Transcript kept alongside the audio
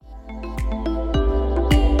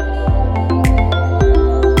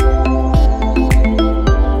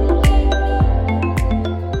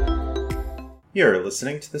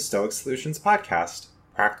listening to the Stoic Solutions podcast,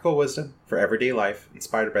 practical wisdom for everyday life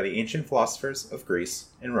inspired by the ancient philosophers of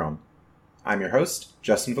Greece and Rome. I'm your host,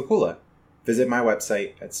 Justin Vakula. Visit my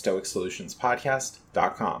website at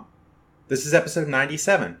stoicsolutionspodcast.com. This is episode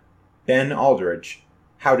 97, Ben Aldridge,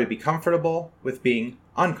 How to Be Comfortable with Being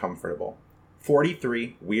Uncomfortable,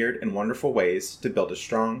 43 Weird and Wonderful Ways to Build a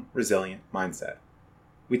Strong, Resilient Mindset.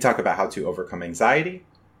 We talk about how to overcome anxiety,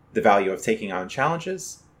 the value of taking on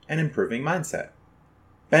challenges, and improving mindset.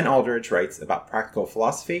 Ben Aldridge writes about practical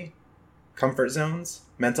philosophy, comfort zones,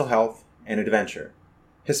 mental health, and adventure.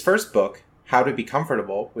 His first book, How to Be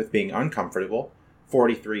Comfortable with Being Uncomfortable,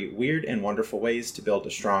 43 Weird and Wonderful Ways to Build a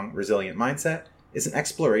Strong, Resilient Mindset, is an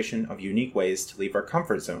exploration of unique ways to leave our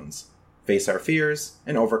comfort zones, face our fears,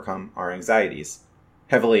 and overcome our anxieties.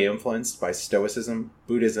 Heavily influenced by Stoicism,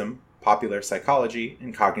 Buddhism, popular psychology,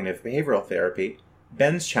 and cognitive behavioral therapy,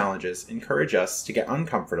 Ben's challenges encourage us to get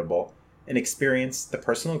uncomfortable and experience the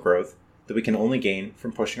personal growth that we can only gain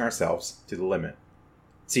from pushing ourselves to the limit.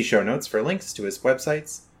 See show notes for links to his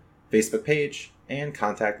websites, Facebook page, and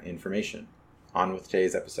contact information. On with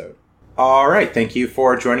today's episode. All right, thank you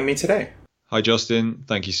for joining me today. Hi, Justin.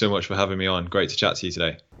 Thank you so much for having me on. Great to chat to you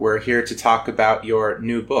today. We're here to talk about your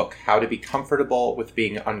new book, How to Be Comfortable with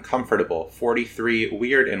Being Uncomfortable, 43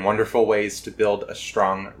 Weird and Wonderful Ways to Build a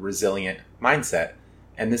Strong, Resilient Mindset.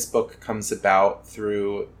 And this book comes about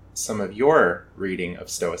through some of your reading of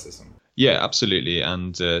Stoicism. Yeah, absolutely.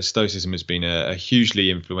 And Stoicism has been a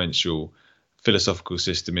hugely influential philosophical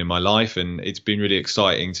system in my life. And it's been really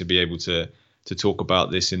exciting to be able to talk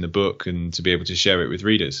about this in the book and to be able to share it with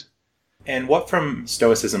readers. And what from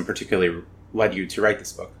Stoicism particularly led you to write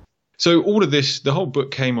this book? So all of this, the whole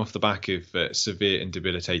book came off the back of severe and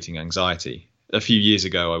debilitating anxiety. A few years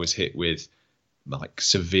ago, I was hit with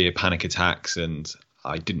severe panic attacks and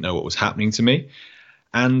I didn't know what was happening to me.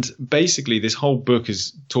 And basically, this whole book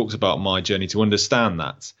has talked about my journey to understand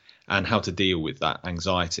that and how to deal with that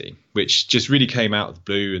anxiety, which just really came out of the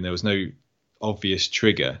blue and there was no obvious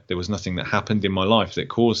trigger. There was nothing that happened in my life that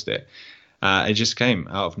caused it. It just came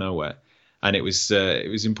out of nowhere. And it was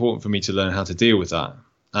important for me to learn how to deal with that.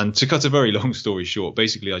 And to cut a very long story short,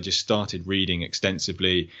 basically, I just started reading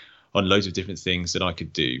extensively on loads of different things that I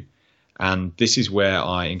could do. And this is where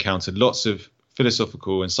I encountered lots of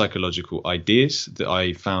philosophical and psychological ideas that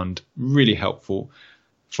I found really helpful,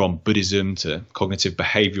 from Buddhism to cognitive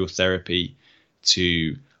behavioral therapy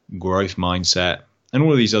to growth mindset and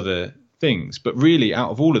all of these other things. But really,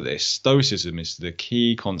 out of all of this, Stoicism is the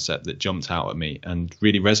key concept that jumped out at me and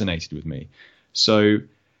really resonated with me. So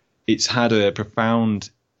it's had a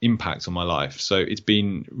profound impact on my life. So it's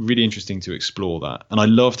been really interesting to explore that. And I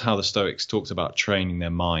loved how the Stoics talked about training their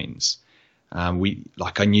minds. I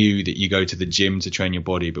knew that you go to the gym to train your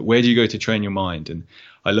body, but where do you go to train your mind? And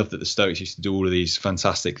I love that the Stoics used to do all of these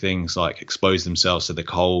fantastic things like expose themselves to the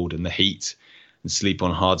cold and the heat and sleep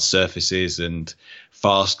on hard surfaces and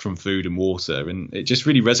fast from food and water. And it just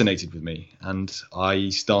really resonated with me. And I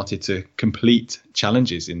started to complete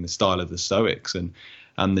challenges in the style of the Stoics. And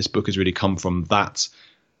this book has really come from that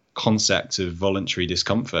concept of voluntary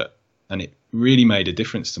discomfort. And it really made a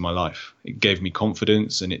difference to my life. It gave me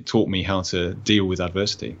confidence and it taught me how to deal with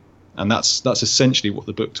adversity. And that's essentially what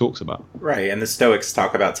the book talks about. Right. And the Stoics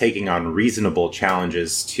talk about taking on reasonable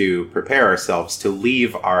challenges to prepare ourselves to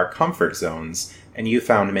leave our comfort zones. And you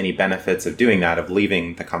found many benefits of doing that, of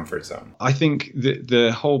leaving the comfort zone. I think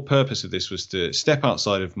the whole purpose of this was to step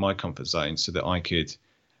outside of my comfort zone so that I could,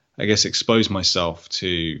 expose myself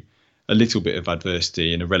to a little bit of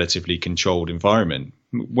adversity in a relatively controlled environment.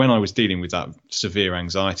 When I was dealing with that severe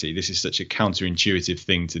anxiety, this is such a counterintuitive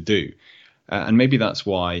thing to do. And maybe that's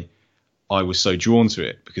why I was so drawn to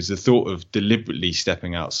it, because the thought of deliberately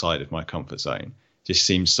stepping outside of my comfort zone just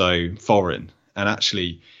seems so foreign. And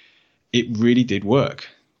actually, it really did work.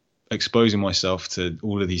 Exposing myself to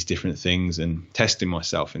all of these different things and testing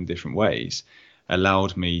myself in different ways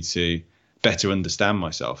allowed me to better understand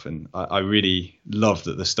myself. And I really love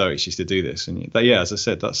that the Stoics used to do this. And as I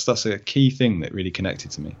said, that's a key thing that really connected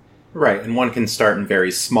to me. Right. And one can start in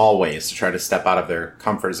very small ways to try to step out of their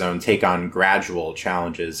comfort zone, take on gradual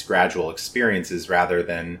challenges, gradual experiences, rather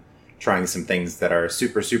than trying some things that are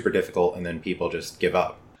super, super difficult and then people just give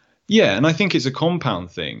up. Yeah, and I think it's a compound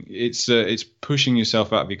thing. It's pushing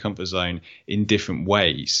yourself out of your comfort zone in different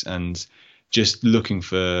ways and just looking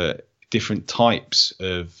for different types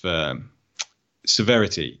of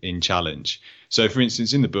severity in challenge. So, for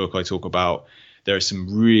instance, in the book, I talk about there are some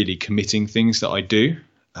really committing things that I do,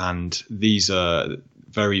 and these are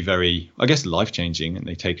very, very, life-changing, and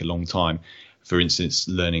they take a long time. For instance,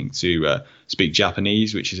 learning to speak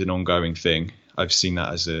Japanese, which is an ongoing thing. I've seen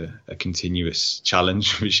that as a continuous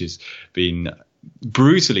challenge, which has been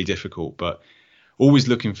brutally difficult, but always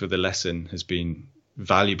looking for the lesson has been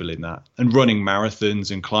valuable in that. And running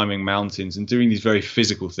marathons and climbing mountains and doing these very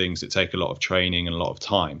physical things that take a lot of training and a lot of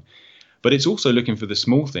time. But it's also looking for the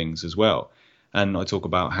small things as well. And I talk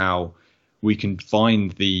about how we can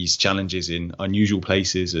find these challenges in unusual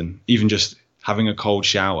places, and even just having a cold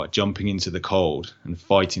shower, jumping into the cold and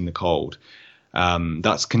fighting the cold.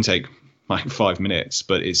 That can take like 5 minutes,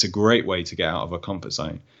 but it's a great way to get out of our comfort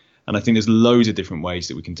zone. And I think there's loads of different ways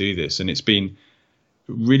that we can do this. And it's been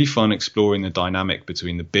really fun exploring the dynamic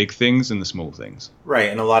between the big things and the small things. Right.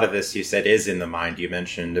 And a lot of this, you said, is in the mind. You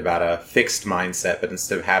mentioned about a fixed mindset, but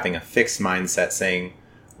instead of having a fixed mindset saying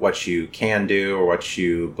what you can do or what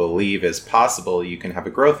you believe is possible, you can have a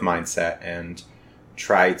growth mindset and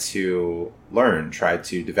try to learn, try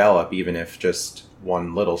to develop, even if just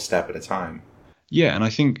one little step at a time. Yeah. And I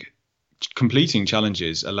think completing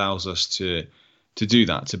challenges allows us to do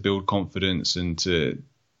that, to build confidence and to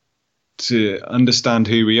understand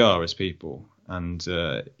who we are as people. And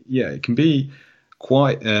it can be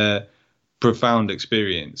quite a profound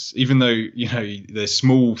experience, even though, you know, they're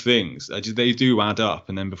small things. They do add up,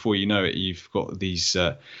 and then before you know it, you've got this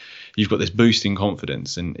boost in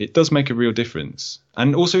confidence, and it does make a real difference.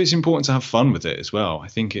 And also it's important to have fun with it as well. I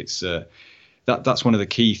think it's that's one of the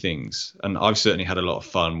key things, and I've certainly had a lot of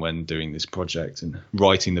fun when doing this project and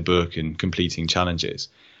writing the book and completing challenges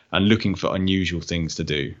and looking for unusual things to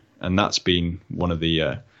do. And that's been one of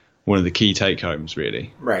the key take homes,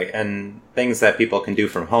 really. Right. And things that people can do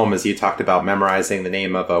from home, as you talked about memorizing the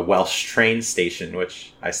name of a Welsh train station,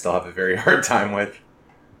 which I still have a very hard time with.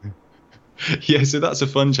 Yeah, so that's a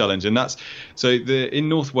fun challenge. And in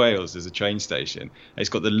North Wales, there's a train station. It's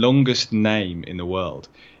got the longest name in the world.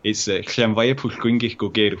 It's There it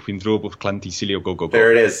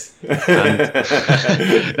is.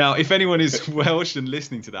 Now, if anyone is Welsh and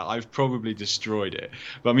listening to that, I've probably destroyed it.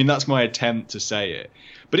 But I mean, that's my attempt to say it.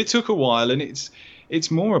 But it took a while, and it's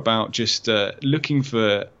more about just looking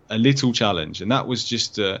for a little challenge. And that was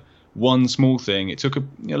just one small thing. It took a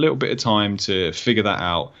little bit of time to figure that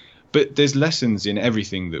out. But there's lessons in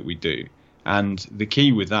everything that we do. And the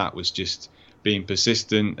key with that was just being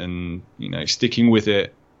persistent and, sticking with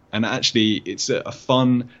it. And actually, it's a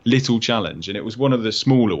fun little challenge. And it was one of the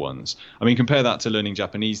smaller ones. I mean, compare that to learning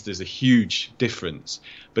Japanese. There's a huge difference.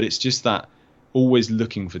 But it's just that always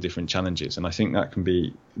looking for different challenges. And I think that can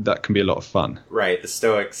be a lot of fun. Right. The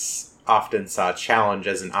Stoics often saw challenge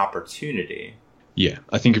as an opportunity. Yeah.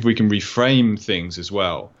 I think if we can reframe things as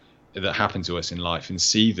well that happen to us in life and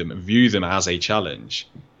see them and view them as a challenge,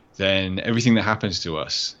 then everything that happens to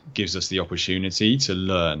us gives us the opportunity to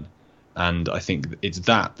learn. And I think it's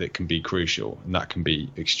that can be crucial, and that can be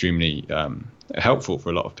extremely helpful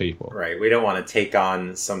for a lot of people. Right. We don't want to take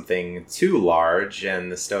on something too large. And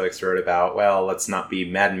the Stoics wrote about, well, let's not be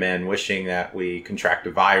madmen wishing that we contract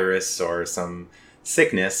a virus or some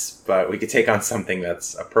sickness, but we could take on something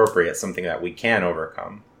that's appropriate, something that we can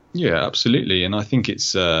overcome. Yeah, absolutely. And I think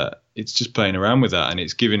it's just playing around with that, and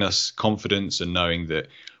it's giving us confidence and knowing that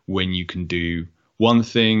when you can do one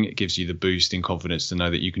thing, it gives you the boost in confidence to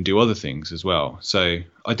know that you can do other things as well. So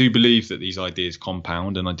I do believe that these ideas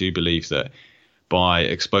compound, and I do believe that by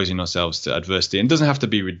exposing ourselves to adversity, and it doesn't have to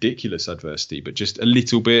be ridiculous adversity, but just a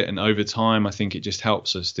little bit, and over time, I think it just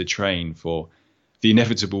helps us to train for the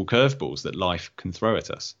inevitable curveballs that life can throw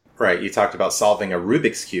at us. Right. You talked about solving a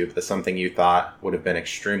Rubik's Cube. That's something you thought would have been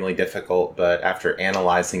extremely difficult, but after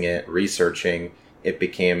analyzing it, researching, it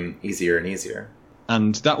became easier and easier.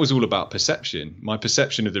 And that was all about perception. My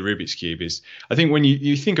perception of the Rubik's Cube is, I think when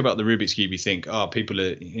you think about the Rubik's Cube, you think, people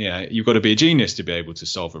are, you've got to be a genius to be able to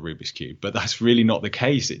solve a Rubik's Cube. But that's really not the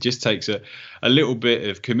case. It just takes a little bit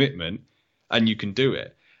of commitment and you can do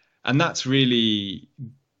it. And that's really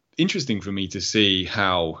interesting for me to see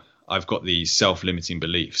how I've got these self-limiting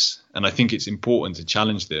beliefs. And I think it's important to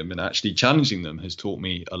challenge them, and actually challenging them has taught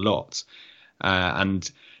me a lot. And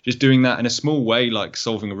just doing that in a small way, like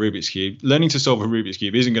solving a Rubik's Cube, learning to solve a Rubik's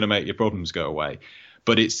Cube isn't going to make your problems go away,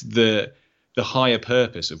 but it's the higher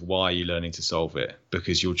purpose of why you're learning to solve it,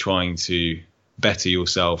 because you're trying to better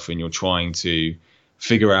yourself and you're trying to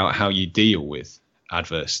figure out how you deal with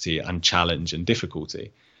adversity and challenge and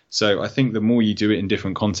difficulty. So I think the more you do it in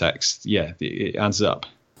different contexts, it adds up.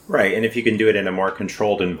 Right. And if you can do it in a more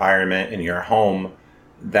controlled environment in your home,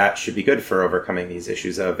 that should be good for overcoming these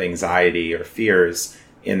issues of anxiety or fears,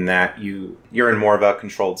 in that you're in more of a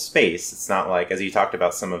controlled space. It's not like, as you talked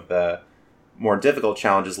about, some of the more difficult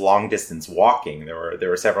challenges, long distance walking. There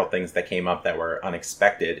were several things that came up that were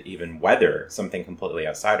unexpected, even weather, something completely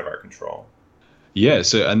outside of our control. Yeah,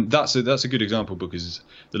 so and that's a good example because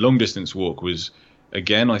the long distance walk was,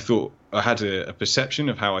 again, I thought I had a perception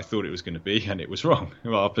of how I thought it was going to be, and it was wrong.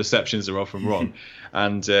 Well, our perceptions are often wrong,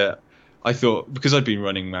 and I thought because I'd been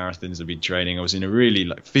running marathons, I'd been training, I was in a really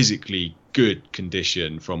like physically good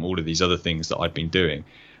condition from all of these other things that I'd been doing,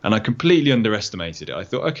 and I completely underestimated it. I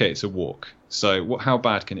thought, okay, it's a walk, so how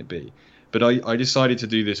bad can it be? But I decided to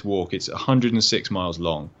do this walk. It's 106 miles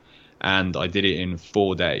long, and I did it in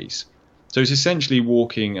 4 days. So it's essentially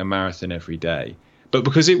walking a marathon every day. But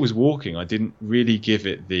because it was walking, I didn't really give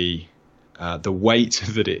it the weight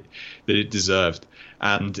that it deserved,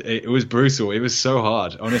 and it was brutal. It was so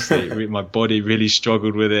hard, honestly. My body really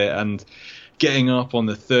struggled with it, and getting up on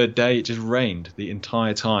the third day, it just rained the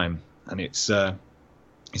entire time, and it's the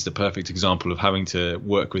perfect example of having to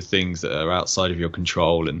work with things that are outside of your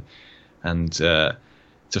control and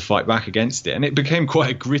to fight back against it. And it became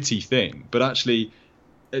quite a gritty thing, but actually,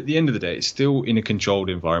 at the end of the day, it's still in a controlled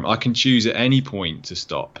environment. I can choose at any point to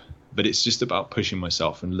stop, but it's just about pushing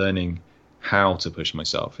myself and learning how to push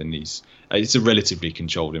myself in these. It's a relatively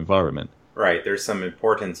controlled environment. Right. There's some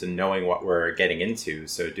importance in knowing what we're getting into.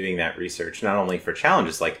 So doing that research, not only for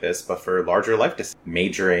challenges like this, but for larger life decisions.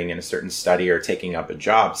 Majoring in a certain study or taking up a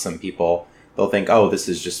job, some people, they'll think, oh, this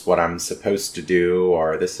is just what I'm supposed to do,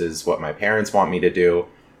 or this is what my parents want me to do.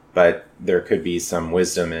 But there could be some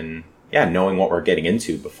wisdom in knowing what we're getting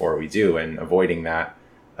into before we do and avoiding that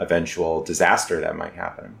eventual disaster that might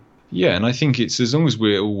happen. Yeah, and I think it's as long as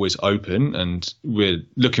we're always open and we're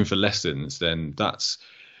looking for lessons, then that's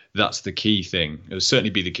the key thing. It'll certainly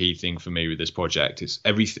be the key thing for me with this project. It's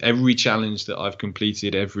every challenge that I've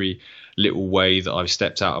completed, every little way that I've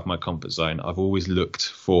stepped out of my comfort zone, I've always looked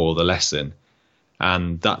for the lesson.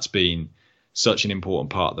 And that's been such an important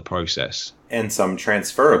part of the process. And some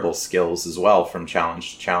transferable skills as well from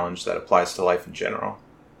challenge to challenge that applies to life in general.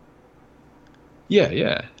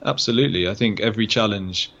 Yeah, absolutely. I think every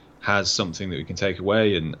challenge has something that we can take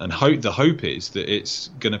away, and the hope is that it's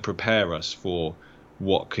going to prepare us for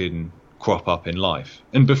what can crop up in life.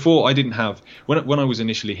 And before, I didn't have, when I was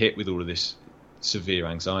initially hit with all of this severe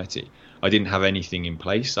anxiety, I didn't have anything in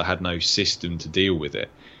place. I had no system to deal with it.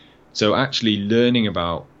 So actually learning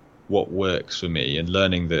about what works for me and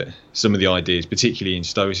learning that some of the ideas, particularly in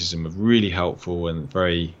Stoicism, are really helpful and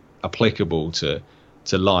very applicable to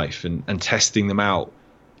life, and testing them out.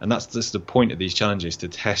 And that's just the point of these challenges, to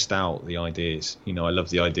test out the ideas. You know, I love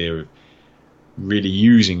the idea of really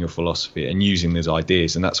using your philosophy and using those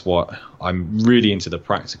ideas. And that's what I'm really into, the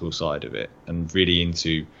practical side of it, and really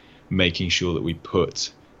into making sure that we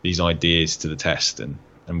put these ideas to the test, and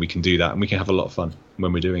we can do that, and we can have a lot of fun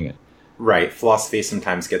when we're doing it. Right. Philosophy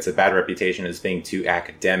sometimes gets a bad reputation as being too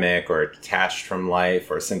academic or detached from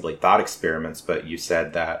life or simply thought experiments. But you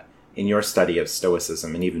said that in your study of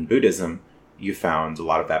Stoicism and even Buddhism, you found a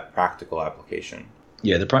lot of that practical application.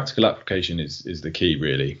 Yeah, the practical application is the key,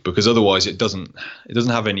 really, because otherwise it doesn't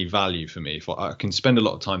have any value for me. If I can spend a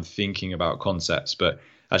lot of time thinking about concepts, but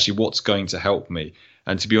actually what's going to help me.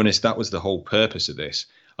 And to be honest, that was the whole purpose of this.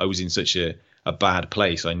 I was in such a bad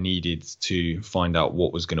place. I needed to find out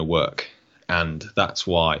what was going to work. And that's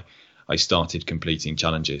why I started completing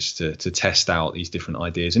challenges to test out these different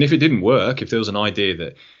ideas. And if it didn't work, if there was an idea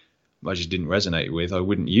that I just didn't resonate with, I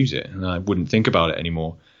wouldn't use it and I wouldn't think about it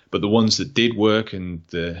anymore. But the ones that did work, and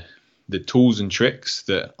the tools and tricks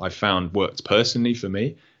that I found worked personally for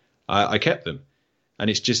me, I kept them. And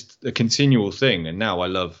it's just a continual thing. And now I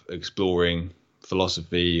love exploring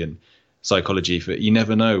philosophy and psychology, for you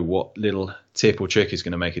never know what little tip or trick is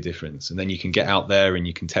going to make a difference. And then you can get out there and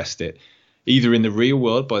you can test it, either in the real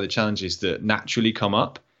world by the challenges that naturally come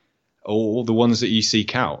up, or the ones that you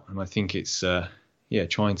seek out. And I think it's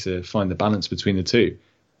trying to find the balance between the two.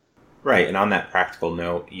 Right. And on that practical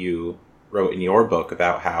note, you wrote in your book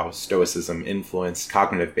about how Stoicism influenced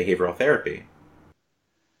cognitive behavioral therapy.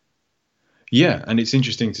 Yeah, and it's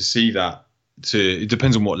interesting to see that. It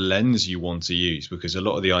depends on what lens you want to use, because a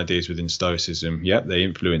lot of the ideas within Stoicism, they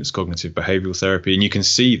influence cognitive behavioral therapy. And you can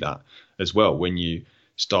see that as well when you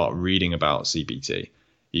start reading about CBT.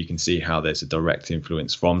 You can see how there's a direct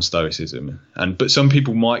influence from Stoicism. But some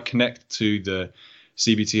people might connect to the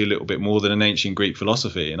CBT a little bit more than an ancient Greek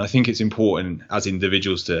philosophy. And I think it's important as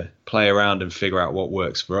individuals to play around and figure out what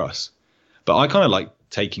works for us. But I kind of like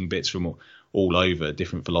taking bits from all over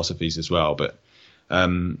different philosophies as well. But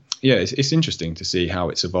it's interesting to see how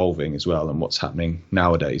it's evolving as well, and what's happening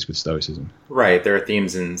nowadays with Stoicism. Right. There are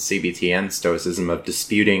themes in CBT and Stoicism of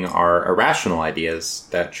disputing our irrational ideas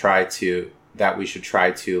that we should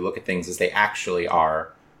try to look at things as they actually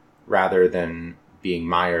are, rather than being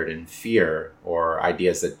mired in fear or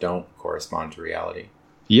ideas that don't correspond to reality.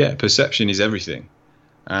 Yeah, perception is everything.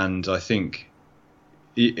 And I think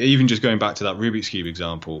even just going back to that Rubik's Cube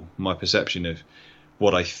example, my perception of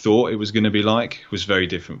what I thought it was going to be like was very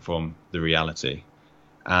different from the reality.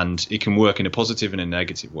 And it can work in a positive and a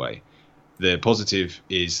negative way. The positive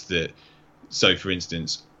is that, so for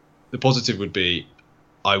instance, the positive would be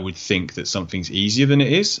I would think that something's easier than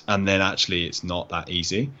it is, and then actually it's not that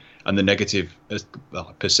easy. And the negative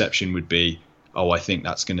perception would be, oh, I think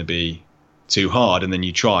that's going to be too hard, and then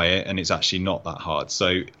you try it and it's actually not that hard.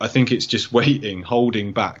 So I think it's just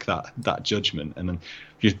holding back that judgment, and then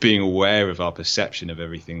just being aware of our perception of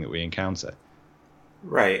everything that we encounter.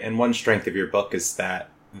 Right, and one strength of your book is that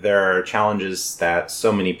there are challenges that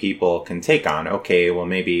so many people can take on. Okay, well,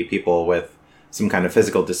 maybe people with some kind of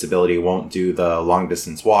physical disability won't do the long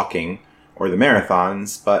distance walking or the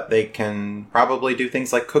marathons, but they can probably do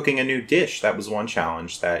things like cooking a new dish. That was one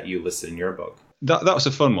challenge that you listed in your book. That was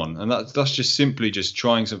a fun one, and that's just simply just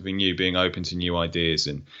trying something new, being open to new ideas,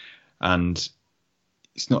 and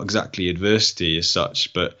it's not exactly adversity as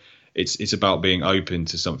such, but it's about being open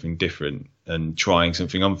to something different and trying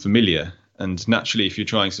something unfamiliar. And naturally, if you're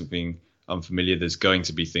trying something unfamiliar, there's going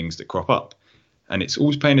to be things that crop up, and it's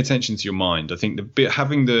always paying attention to your mind. I think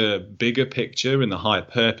having the bigger picture and the higher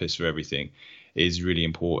purpose for everything is really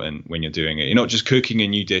important when you're doing it. You're not just cooking a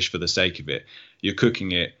new dish for the sake of it. You're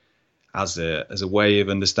cooking it as a way of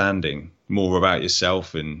understanding more about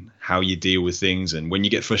yourself and how you deal with things. And when you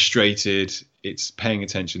get frustrated, it's paying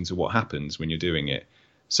attention to what happens when you're doing it.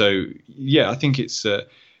 So yeah, I think it's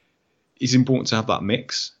important to have that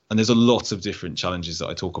mix. And there's a lot of different challenges that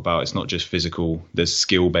I talk about. It's not just physical. There's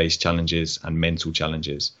skill-based challenges and mental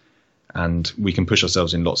challenges. And we can push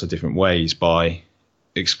ourselves in lots of different ways by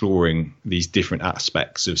exploring these different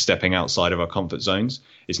aspects of stepping outside of our comfort zones.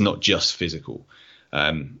 It's not just physical.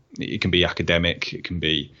 It can be academic, it can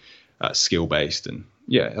be skill-based. And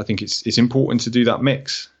yeah, I think it's important to do that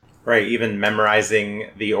mix. Right. Even memorizing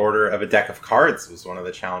the order of a deck of cards was one of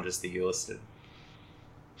the challenges that you listed.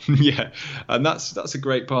 Yeah, and that's a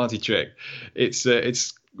great party trick. It's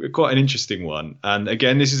quite an interesting one. And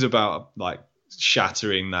again, this is about like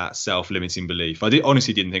shattering that self-limiting belief. I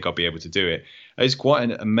honestly didn't think I'd be able to do it. It's quite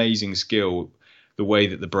an amazing skill, the way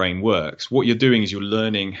that the brain works. What you're doing is you're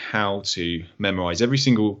learning how to memorize every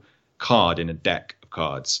single card in a deck of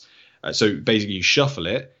cards. So basically you shuffle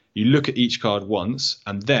it, you look at each card once,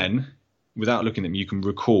 and then without looking at them, you can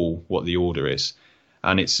recall what the order is.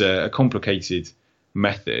 And it's a complicated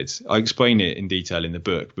method. I explain it in detail in the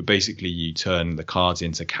book, but basically you turn the cards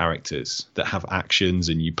into characters that have actions,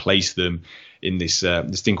 and you place them in this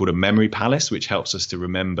thing called a memory palace, which helps us to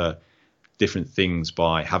remember different things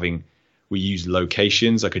by we use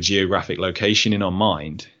locations, like a geographic location in our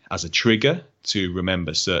mind, as a trigger to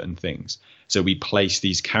remember certain things. So we place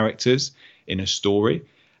these characters in a story,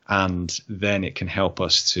 and then it can help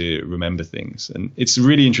us to remember things. And it's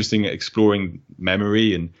really interesting at exploring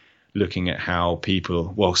memory and looking at how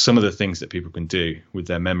some of the things that people can do with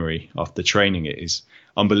their memory after training it is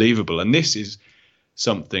unbelievable. And this is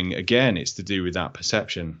something, again, it's to do with that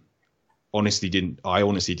perception. I honestly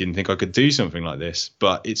didn't think I could do something like this,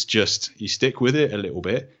 but it's just, you stick with it a little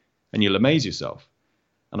bit and you'll amaze yourself.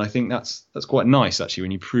 And I think that's quite nice, actually,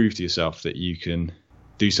 when you prove to yourself that you can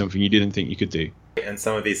do something you didn't think you could do. And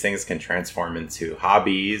some of these things can transform into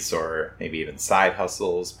hobbies or maybe even side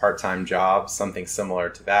hustles, part-time jobs, something similar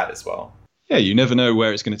to that as well. Yeah, you never know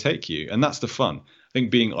where it's going to take you. And that's the fun. I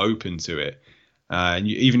think being open to it. And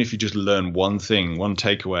even if you just learn one thing, one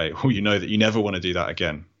takeaway, or you know that you never want to do that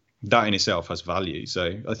again, that in itself has value.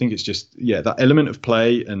 So I think it's just, that element of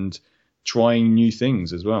play and trying new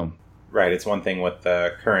things as well. Right. It's one thing with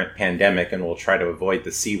the current pandemic, and we'll try to avoid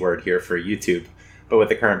the C word here for YouTube. But with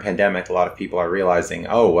the current pandemic, a lot of people are realizing,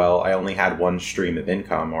 oh, well, I only had one stream of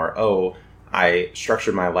income, or, oh, I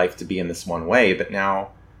structured my life to be in this one way. But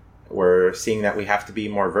now we're seeing that we have to be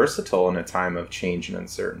more versatile in a time of change and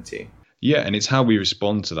uncertainty. Yeah, and it's how we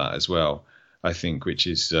respond to that as well, I think, which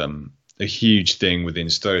is a huge thing within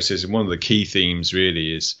Stoicism. One of the key themes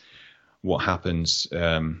really is what happens.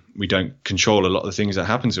 We don't control a lot of the things that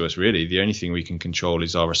happen to us, really. The only thing we can control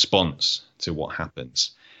is our response to what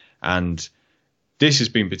happens. And this has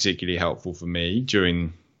been particularly helpful for me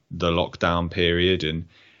during the lockdown period and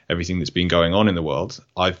everything that's been going on in the world.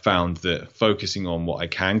 I've found that focusing on what I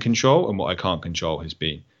can control and what I can't control has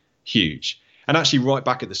been huge. And actually right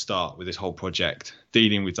back at the start with this whole project,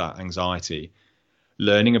 dealing with that anxiety,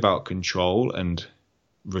 learning about control and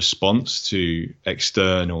response to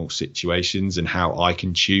external situations and how I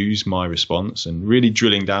can choose my response, and really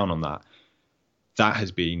drilling down on that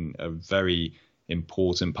has been a very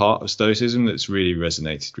important part of Stoicism that's really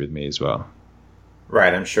resonated with me as well.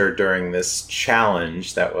 Right, I'm sure during this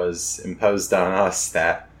challenge that was imposed on us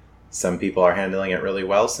that some people are handling it really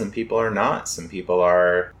well, some people are not. Some people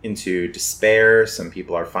are into despair, some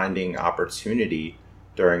people are finding opportunity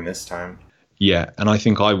during this time. Yeah, and I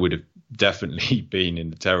think I would have definitely been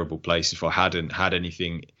in a terrible place if I hadn't had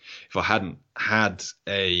anything, if I hadn't had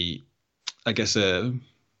I guess a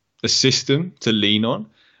system to lean on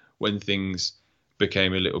when things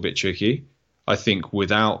became a little bit tricky. I think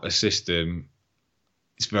without a system,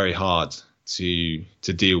 it's very hard to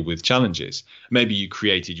deal with challenges. Maybe you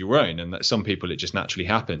created your own, and that some people it just naturally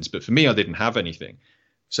happens. But for me, I didn't have anything.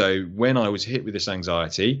 So when I was hit with this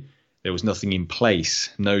anxiety, there was nothing in place,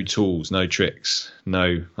 no tools, no tricks,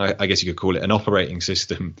 no, I guess you could call it an operating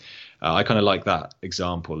system. I kind of like that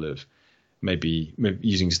example of maybe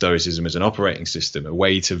using Stoicism as an operating system, a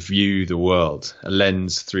way to view the world, a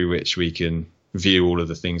lens through which we can view all of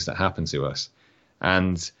the things that happen to us.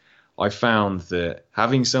 And I found that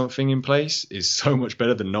having something in place is so much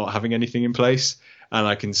better than not having anything in place. And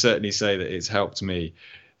I can certainly say that it's helped me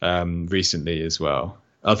recently as well,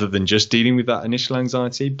 other than just dealing with that initial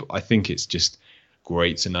anxiety. But I think it's just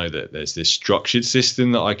great to know that there's this structured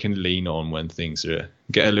system that I can lean on when things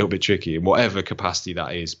get a little bit tricky, in whatever capacity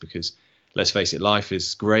that is, because let's face it, life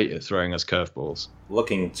is great at throwing us curveballs.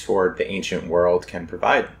 Looking toward the ancient world can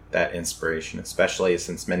provide that inspiration, especially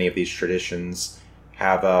since many of these traditions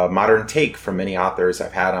have a modern take from many authors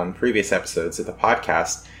I've had on previous episodes of the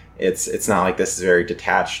podcast. It's not like this is very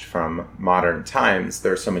detached from modern times.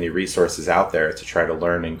 There are so many resources out there to try to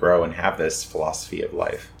learn and grow and have this philosophy of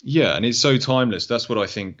life. Yeah, and it's so timeless. That's what I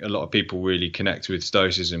think a lot of people really connect with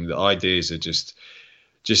Stoicism. The ideas are just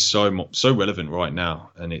so relevant right now,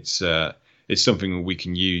 and it's something we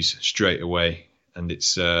can use straight away. And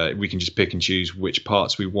it's we can just pick and choose which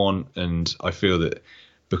parts we want. And I feel that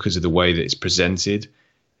because of the way that it's presented,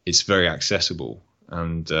 it's very accessible,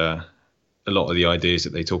 and a lot of the ideas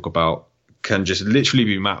that they talk about can just literally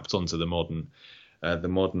be mapped onto the modern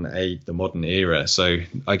era. So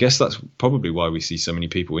I guess that's probably why we see so many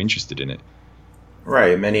people interested in it.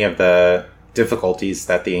 Right. Many of the difficulties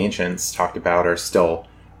that the ancients talked about are still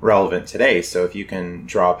relevant today. So if you can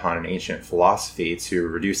draw upon an ancient philosophy to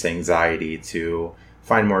reduce anxiety, to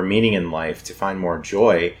find more meaning in life, to find more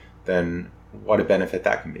joy, then what a benefit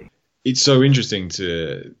that can be. It's so interesting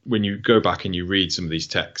when you go back and you read some of these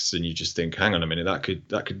texts and you just think, hang on a minute, that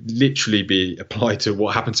could literally be applied to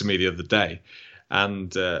what happened to me the other day.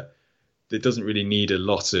 And it doesn't really need a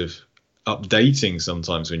lot of updating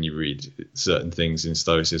sometimes when you read certain things in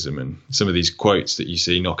Stoicism, and some of these quotes that you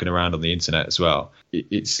see knocking around on the internet as well.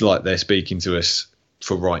 It's like they're speaking to us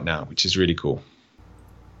for right now, which is really cool.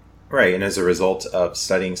 Right. And as a result of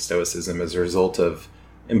studying Stoicism, as a result of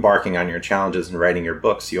embarking on your challenges and writing your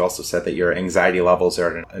books, you also said that your anxiety levels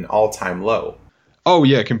are at an all-time low. Oh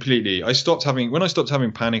yeah, completely. When I stopped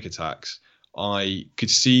having panic attacks, I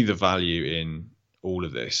could see the value in all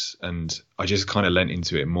of this, and I just kind of lent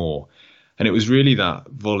into it more. And it was really that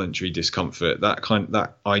voluntary discomfort,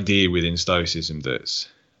 that idea within Stoicism that's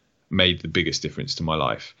made the biggest difference to my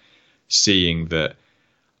life. Seeing that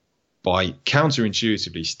by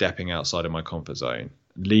counterintuitively stepping outside of my comfort zone,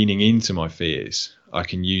 leaning into my fears, I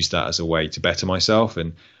can use that as a way to better myself,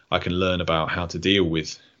 and I can learn about how to deal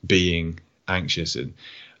with being anxious and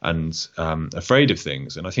afraid of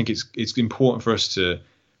things. And I think it's important for us to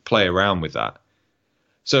play around with that.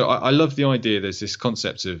 So I love the idea. There's this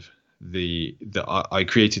concept of I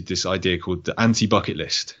created this idea called the anti-bucket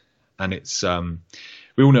list, and it's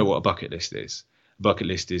we all know what a bucket list is. A bucket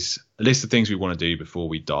list is a list of things we want to do before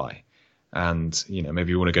we die. And,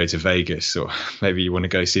 maybe you want to go to Vegas, or maybe you want to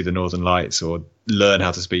go see the Northern Lights, or learn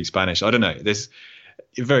how to speak Spanish. I don't know. It's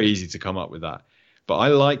very easy to come up with that. But I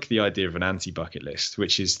like the idea of an anti-bucket list,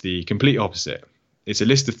 which is the complete opposite. It's a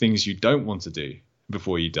list of things you don't want to do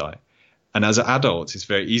before you die. And as adults, it's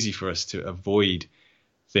very easy for us to avoid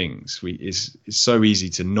things. It's so easy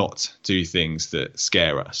to not do things that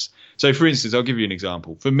scare us. So, for instance, I'll give you an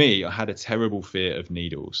example. For me, I had a terrible fear of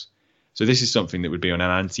needles. So this is something that would be on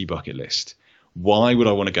an anti-bucket list. Why would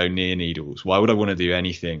I want to go near needles? Why would I want to do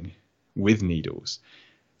anything with needles?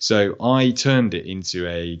 So I turned it into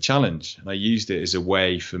a challenge, and I used it as a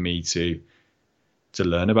way for me to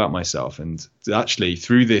learn about myself. And actually,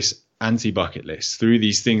 through this anti-bucket list, through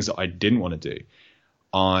these things that I didn't want to do,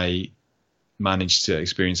 I managed to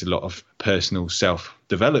experience a lot of personal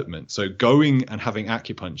self-development. So going and having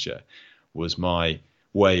acupuncture was my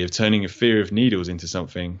way of turning a fear of needles into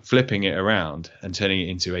something, flipping it around and turning it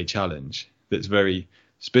into a challenge that's very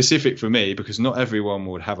specific for me, because not everyone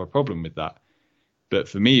would have a problem with that. But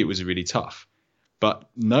for me, it was really tough. But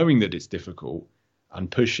knowing that it's difficult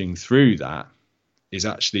and pushing through that is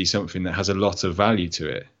actually something that has a lot of value to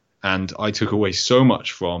it. And I took away so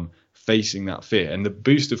much from facing that fear, and the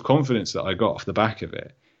boost of confidence that I got off the back of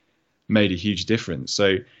it made a huge difference.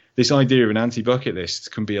 So this idea of an anti-bucket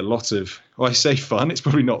list can be a lot of, well, I say fun, it's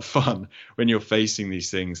probably not fun when you're facing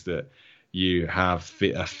these things that you have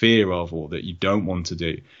a fear of or that you don't want to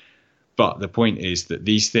do. But the point is that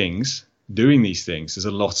doing these things, there's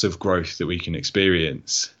a lot of growth that we can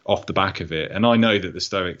experience off the back of it. And I know that the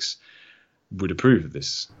Stoics would approve of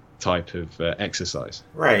this type of exercise.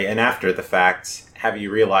 Right, and after the fact, have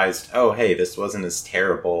you realized, oh, hey, this wasn't as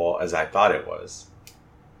terrible as I thought it was?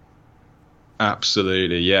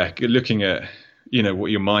 Absolutely, yeah. Looking at,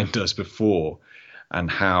 what your mind does before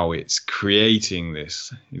and how it's creating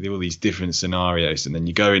all these different scenarios, and then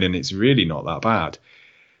you go in and it's really not that bad.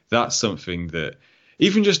 That's something that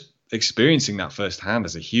even just experiencing that firsthand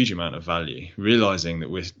has a huge amount of value, realizing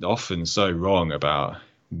that we're often so wrong about,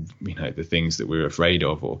 the things that we're afraid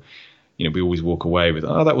of, or, we always walk away with,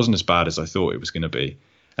 oh, that wasn't as bad as I thought it was going to be.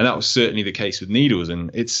 And that was certainly the case with needles.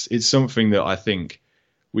 And it's something that I think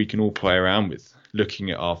we can all play around with,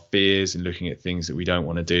 looking at our fears and looking at things that we don't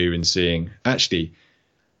want to do and seeing, actually,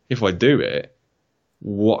 if I do it,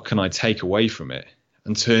 what can I take away from it?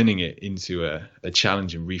 And turning it into a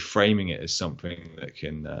challenge and reframing it as something that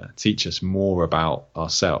can teach us more about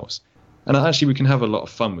ourselves. And actually, we can have a lot of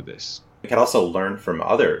fun with this. We can also learn from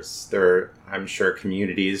others. There are, I'm sure,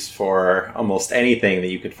 communities for almost anything that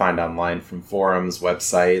you could find online, from forums,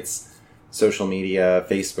 websites, social media,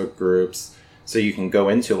 Facebook groups. So you can go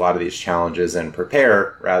into a lot of these challenges and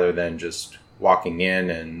prepare rather than just walking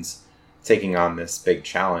in and taking on this big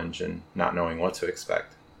challenge and not knowing what to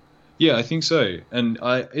expect. Yeah, I think so. And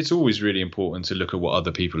it's always really important to look at what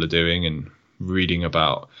other people are doing and reading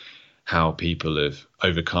about how people have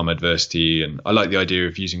overcome adversity. And I like the idea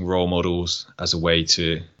of using role models as a way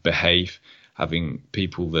to behave, having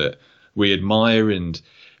people that we admire and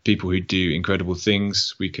people who do incredible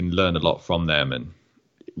things. We can learn a lot from them, and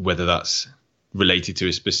whether that's related to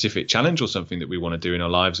a specific challenge or something that we want to do in our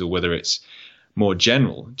lives, or whether it's more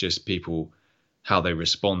general, just people, how they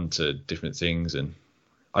respond to different things. And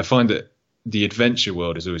I find that the adventure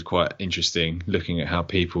world is always quite interesting, looking at how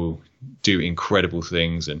people do incredible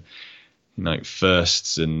things and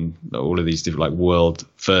firsts and all of these different world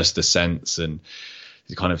first ascents and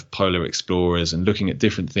the kind of polar explorers, and looking at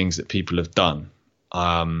different things that people have done.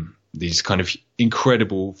 These kind of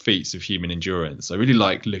incredible feats of human endurance. I really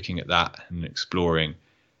like looking at that and exploring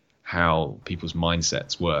how people's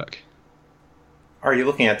mindsets work. Are you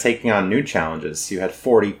looking at taking on new challenges? You had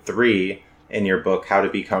 43 in your book, How to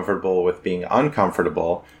Be Comfortable with Being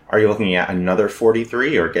Uncomfortable. Are you looking at another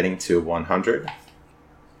 43 or getting to 100?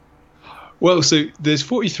 Well, so there's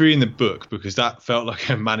 43 in the book because that felt like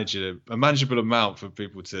a manageable amount for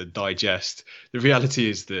people to digest. The reality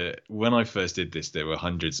is that when I first did this, there were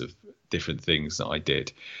hundreds of different things that I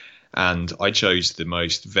did. And I chose the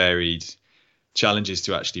most varied challenges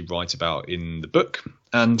to actually write about in the book.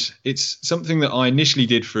 And it's something that I initially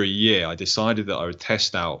did for a year. I decided that I would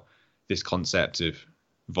test out this concept of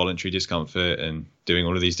voluntary discomfort and doing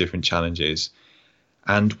all of these different challenges.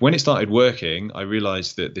 And when it started working, I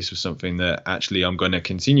realized that this was something that actually I'm going to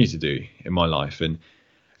continue to do in my life. And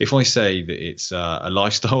if I say that it's a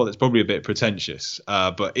lifestyle, that's probably a bit pretentious,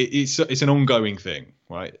 but it's an ongoing thing,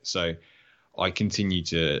 right? So I continue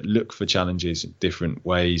to look for challenges in different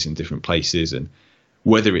ways and different places, and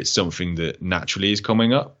whether it's something that naturally is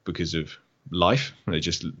coming up because of life,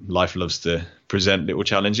 life loves to present little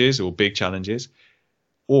challenges or big challenges,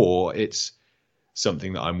 or it's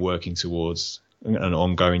something that I'm working towards, an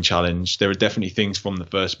ongoing challenge. There are definitely things from the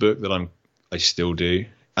first book that I still do,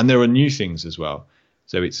 and there are new things as well.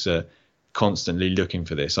 So it's constantly looking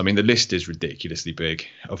for this. I mean, the list is ridiculously big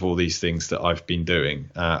of all these things that I've been doing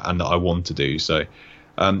and that I want to do. So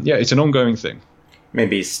it's an ongoing thing.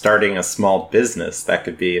 Maybe starting a small business, that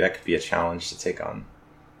could be a challenge to take on.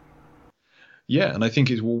 Yeah, and I think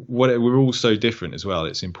we're all so different as well.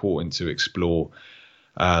 It's important to explore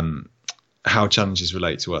how challenges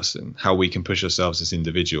relate to us and how we can push ourselves as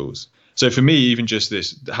individuals. So for me, even just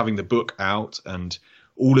having the book out and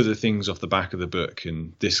all of the things off the back of the book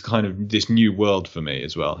and this new world for me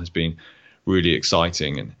as well has been really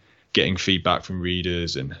exciting, and getting feedback from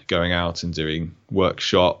readers and going out and doing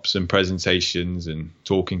workshops and presentations and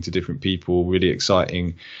talking to different people, really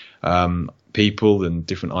exciting people and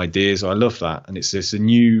different ideas. I love that. And it's a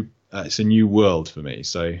new world for me.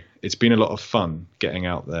 So it's been a lot of fun getting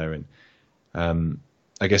out there, and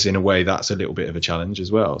I guess in a way that's a little bit of a challenge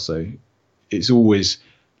as well. So it's always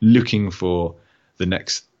looking for the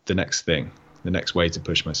next thing. the next way to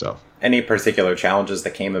push myself. Any particular challenges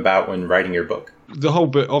that came about when writing your book? The whole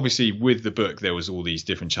book, obviously with the book, there was all these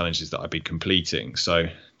different challenges that I've been completing. So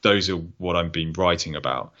those are what I've been writing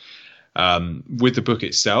about. With the book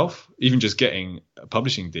itself, even just getting a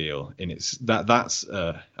publishing deal that's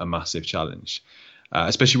a massive challenge,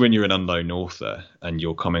 especially when you're an unknown author and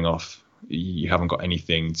you're coming off, you haven't got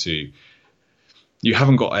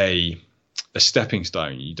a stepping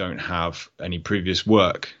stone. You don't have any previous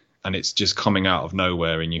work, and it's just coming out of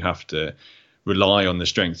nowhere, and you have to rely on the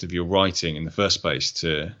strength of your writing in the first place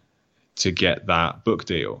to get that book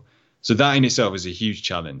deal. So that in itself is a huge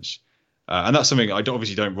challenge. And that's something I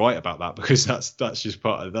obviously don't write about that, because that's just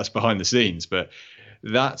that's behind the scenes. But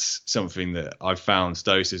that's something that I've found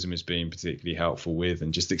Stoicism as being particularly helpful with,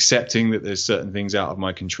 and just accepting that there's certain things out of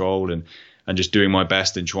my control, and just doing my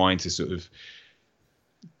best and trying to sort of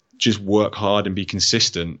just work hard and be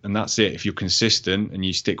consistent. And that's it. If you're consistent and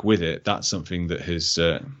you stick with it, that's something that has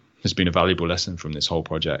been a valuable lesson from this whole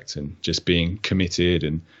project, and just being committed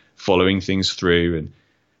and following things through. And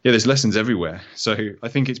yeah, there's lessons everywhere. So I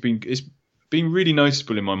think it's been really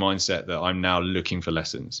noticeable in my mindset that I'm now looking for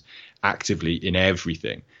lessons actively in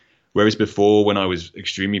everything. Whereas before, when I was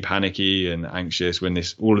extremely panicky and anxious, when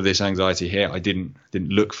all of this anxiety hit, I didn't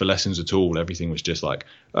look for lessons at all. Everything was just like,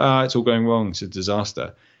 it's all going wrong, it's a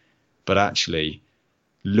disaster. But actually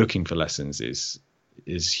looking for lessons is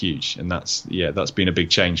huge. And that's been a big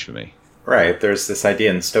change for me. Right. There's this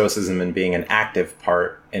idea in Stoicism in being an active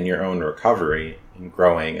part in your own recovery and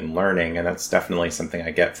growing and learning. And that's definitely something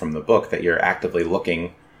I get from the book, that you're actively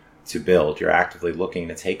looking to build. You're actively looking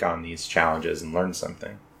to take on these challenges and learn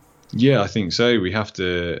something. Yeah, I think so. We have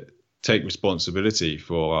to take responsibility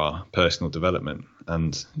for our personal development.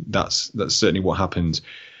 And that's certainly what happened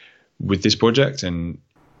with this project. And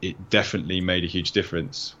it definitely made a huge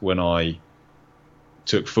difference when I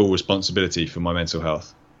took full responsibility for my mental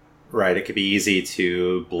health. Right. It could be easy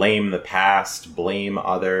to blame the past, blame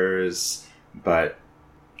others, but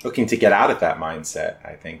looking to get out of that mindset,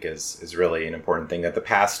 I think, is really an important thing. That the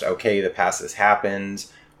past has happened.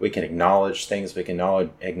 We can acknowledge things. We can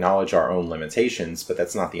acknowledge our own limitations, but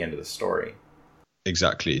that's not the end of the story.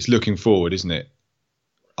 Exactly. It's looking forward, isn't it?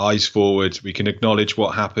 Eyes forward. We can acknowledge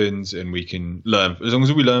what happened, and we can learn. As long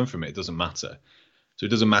as we learn from it, it doesn't matter. So it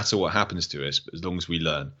doesn't matter what happens to us, but as long as we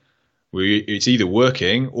learn. It's either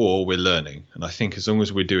working or we're learning. And I think as long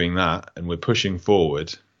as we're doing that and we're pushing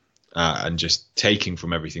forward and just taking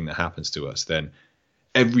from everything that happens to us, then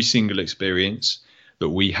every single experience that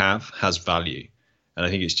we have has value. And I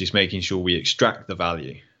think it's just making sure we extract the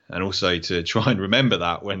value, and also to try and remember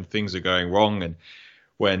that when things are going wrong and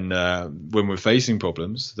when we're facing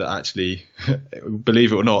problems, that actually,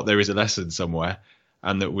 believe it or not, there is a lesson somewhere,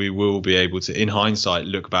 and that we will be able to, in hindsight,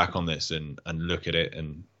 look back on this and look at it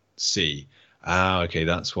and see, okay,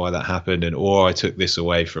 that's why that happened, or I took this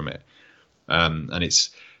away from it. And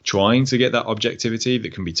it's trying to get that objectivity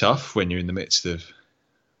that can be tough when you're in the midst of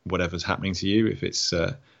whatever's happening to you, if it's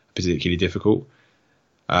particularly difficult.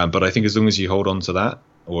 But I think as long as you hold on to that,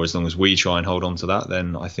 or as long as we try and hold on to that,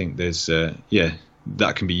 then I think there's,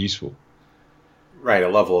 that can be useful. Right. A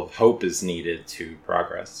level of hope is needed to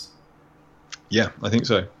progress. Yeah, I think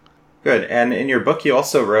so. Good. And in your book, you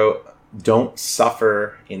also wrote, "Don't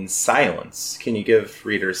suffer in silence." Can you give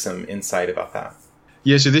readers some insight about that?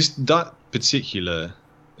 Yeah, so that particular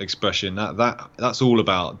expression, that's all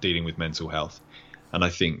about dealing with mental health. And I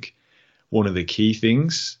think one of the key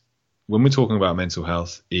things when we're talking about mental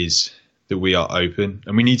health is that we are open,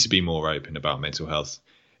 and we need to be more open about mental health.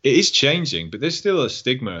 It is changing, but there's still a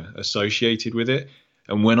stigma associated with it.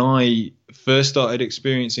 And when I first started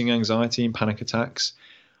experiencing anxiety and panic attacks,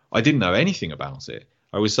 I didn't know anything about it.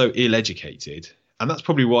 I was so ill-educated. And that's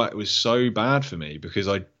probably why it was so bad for me, because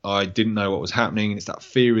I didn't know what was happening. It's that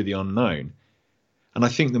fear of the unknown. And I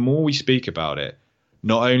think the more we speak about it,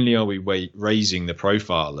 not only are we raising the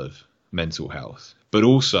profile of mental health, but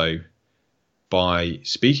also by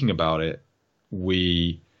speaking about it,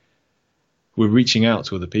 we're reaching out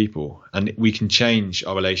to other people, and we can change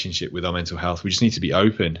our relationship with our mental health. We just need to be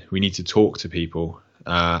open. We need to talk to people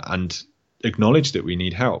and acknowledge that we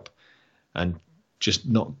need help, and just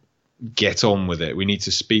not get on with it. We need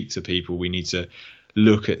to speak to people. We need to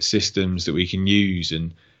look at systems that we can use.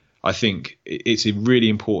 And I think it's really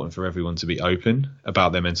important for everyone to be open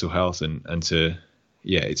about their mental health, and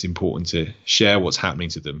it's important to share what's happening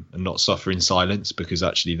to them and not suffer in silence, because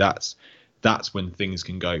actually that's when things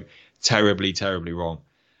can go terribly, terribly wrong.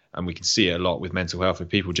 And we can see it a lot with mental health, if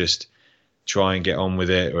people just try and get on with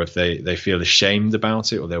it, or if they feel ashamed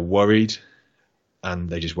about it, or they're worried and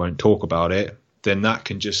they just won't talk about it, then that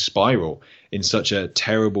can just spiral in such a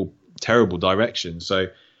terrible terrible direction. So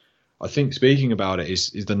I think speaking about it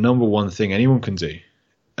is the number one thing anyone can do.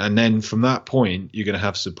 And then from that point, you're going to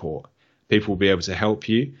have support. People will be able to help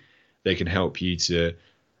you. They can help you to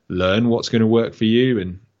learn what's going to work for you,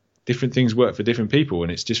 and different things work for different people.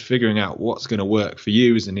 And it's just figuring out what's going to work for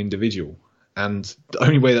you as an individual. And the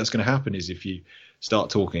only way that's going to happen is if you start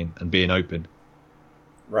talking and being open.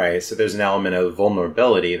 Right. So there's an element of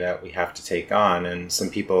vulnerability that we have to take on, and some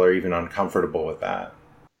people are even uncomfortable with that.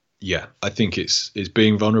 Yeah, I think it's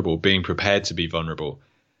being vulnerable, being prepared to be vulnerable,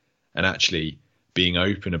 and actually being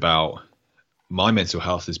open about my mental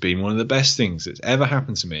health has been one of the best things that's ever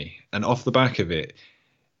happened to me. And off the back of it,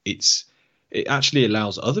 it actually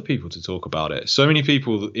allows other people to talk about it. So many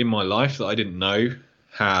people in my life that I didn't know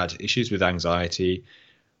had issues with anxiety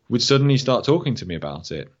would suddenly start talking to me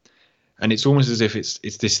about it. And it's almost as if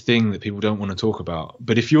it's this thing that people don't want to talk about.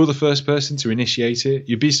 But if you're the first person to initiate it,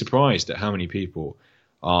 you'd be surprised at how many people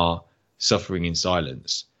are suffering in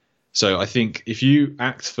silence. So I think if you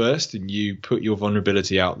act first and you put your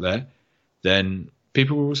vulnerability out there, then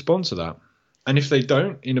people will respond to that. And if they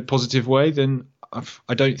don't in a positive way, then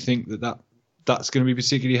I don't think that's going to be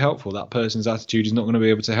particularly helpful. That person's attitude is not going to be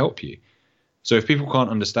able to help you. So if people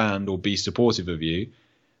can't understand or be supportive of you,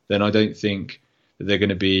 then I don't think that they're going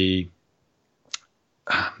to be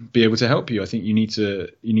able to help you. I think you need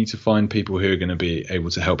to find people who are going to be able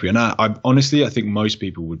to help you. And I honestly think most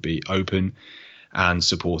people would be open and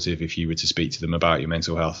supportive if you were to speak to them about your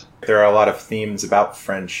mental health. There are a lot of themes about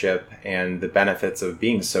friendship and the benefits of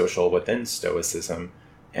being social within Stoicism,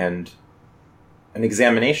 and an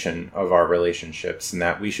examination of our relationships, and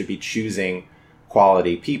that we should be choosing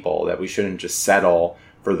quality people, that we shouldn't just settle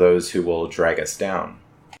for those who will drag us down.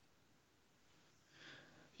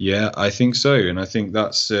 Yeah, I think so. And I think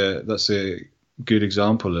that's a good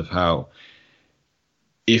example of how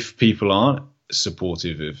if people aren't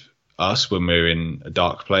supportive of us when we're in a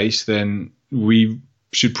dark place, then we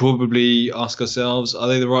should probably ask ourselves, are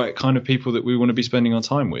they the right kind of people that we want to be spending our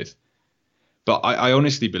time with? But I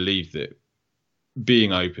honestly believe that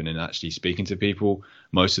being open and actually speaking to people,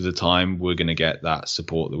 most of the time we're going to get that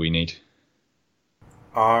support that we need.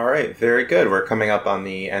 All right, very good. We're coming up on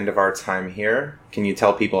the end of our time here. Can you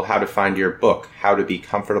tell people how to find your book, How to Be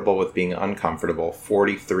Comfortable with Being Uncomfortable,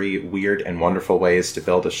 43 Weird and Wonderful Ways to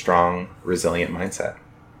Build a Strong, Resilient Mindset?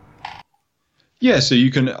 Yeah, so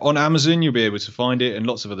you can, on Amazon, you'll be able to find it, and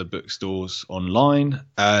lots of other bookstores online.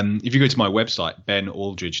 If you go to my website,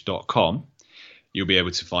 benaldridge.com, you'll be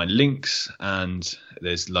able to find links, and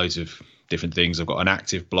there's loads of different things. I've got an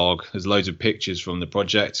active blog. There's loads of pictures from the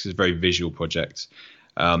project. It's a very visual project.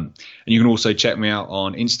 And you can also check me out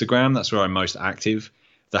on Instagram. That's where I'm most active.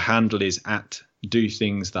 The handle is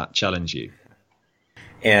 @DoThingsThatChallengeYou.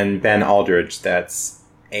 And Ben Aldridge, that's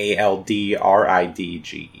Aldridge.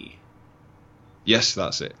 Yes,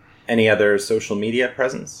 that's it. Any other social media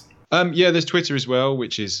presence? Yeah, there's Twitter as well,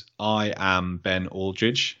 which is I am Ben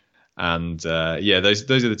Aldridge. And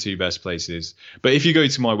those are the two best places. But if you go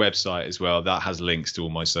to my website as well, that has links to all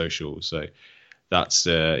my socials. So that's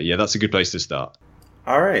a good place to start.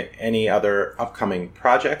 All right. Any other upcoming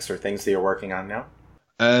projects or things that you're working on now?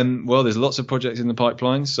 Well, there's lots of projects in the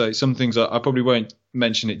pipeline. So some things I probably won't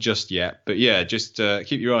mention it just yet. But yeah, just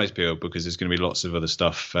keep your eyes peeled, because there's going to be lots of other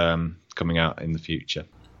stuff coming out in the future.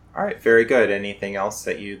 All right. Very good. Anything else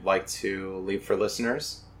that you'd like to leave for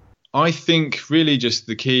listeners? I think really just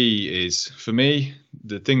the key is, for me,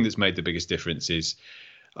 the thing that's made the biggest difference is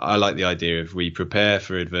I like the idea of we prepare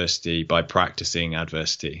for adversity by practicing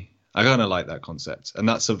adversity. I kind of like that concept. And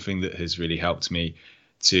that's something that has really helped me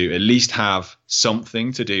to at least have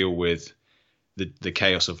something to deal with the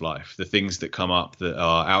chaos of life, the things that come up that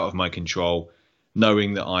are out of my control,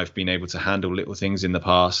 knowing that I've been able to handle little things in the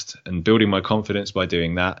past and building my confidence by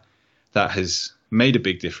doing that. That has made a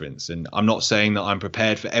big difference. And I'm not saying that I'm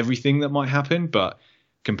prepared for everything that might happen, but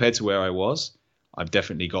compared to where I was, I've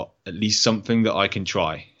definitely got at least something that I can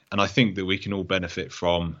try. And I think that we can all benefit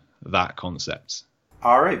from that concept.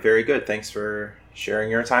 All right. Very good. Thanks for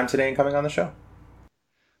sharing your time today and coming on the show.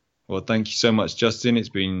 Well, thank you so much, Justin. It's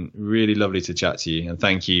been really lovely to chat to you. And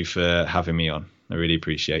thank you for having me on. I really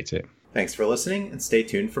appreciate it. Thanks for listening, and stay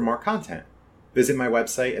tuned for more content. Visit my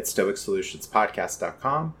website at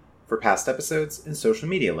stoicsolutionspodcast.com for past episodes and social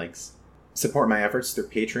media links. Support my efforts through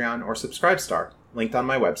Patreon or Subscribestar, linked on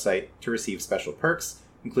my website, to receive special perks,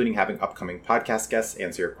 including having upcoming podcast guests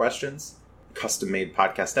answer your questions, custom-made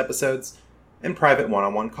podcast episodes, and private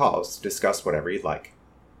one-on-one calls to discuss whatever you'd like.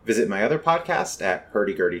 Visit my other podcast at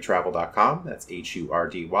hurdygurdytravel.com, that's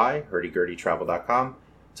HURDY, hurdygurdytravel.com,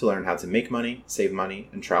 to learn how to make money, save money,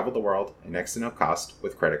 and travel the world at next to no cost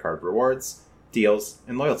with credit card rewards, deals,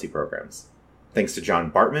 and loyalty programs. Thanks to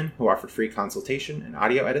John Bartman, who offered free consultation and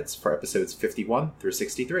audio edits for episodes 51 through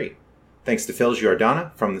 63. Thanks to Phil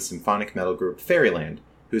Giordana from the symphonic metal group Fairyland,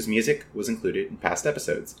 whose music was included in past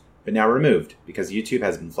episodes, but now removed because YouTube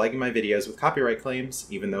has been flagging my videos with copyright claims,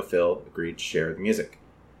 even though Phil agreed to share the music.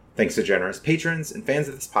 Thanks to generous patrons and fans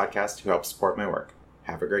of this podcast who help support my work.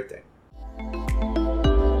 Have a great day.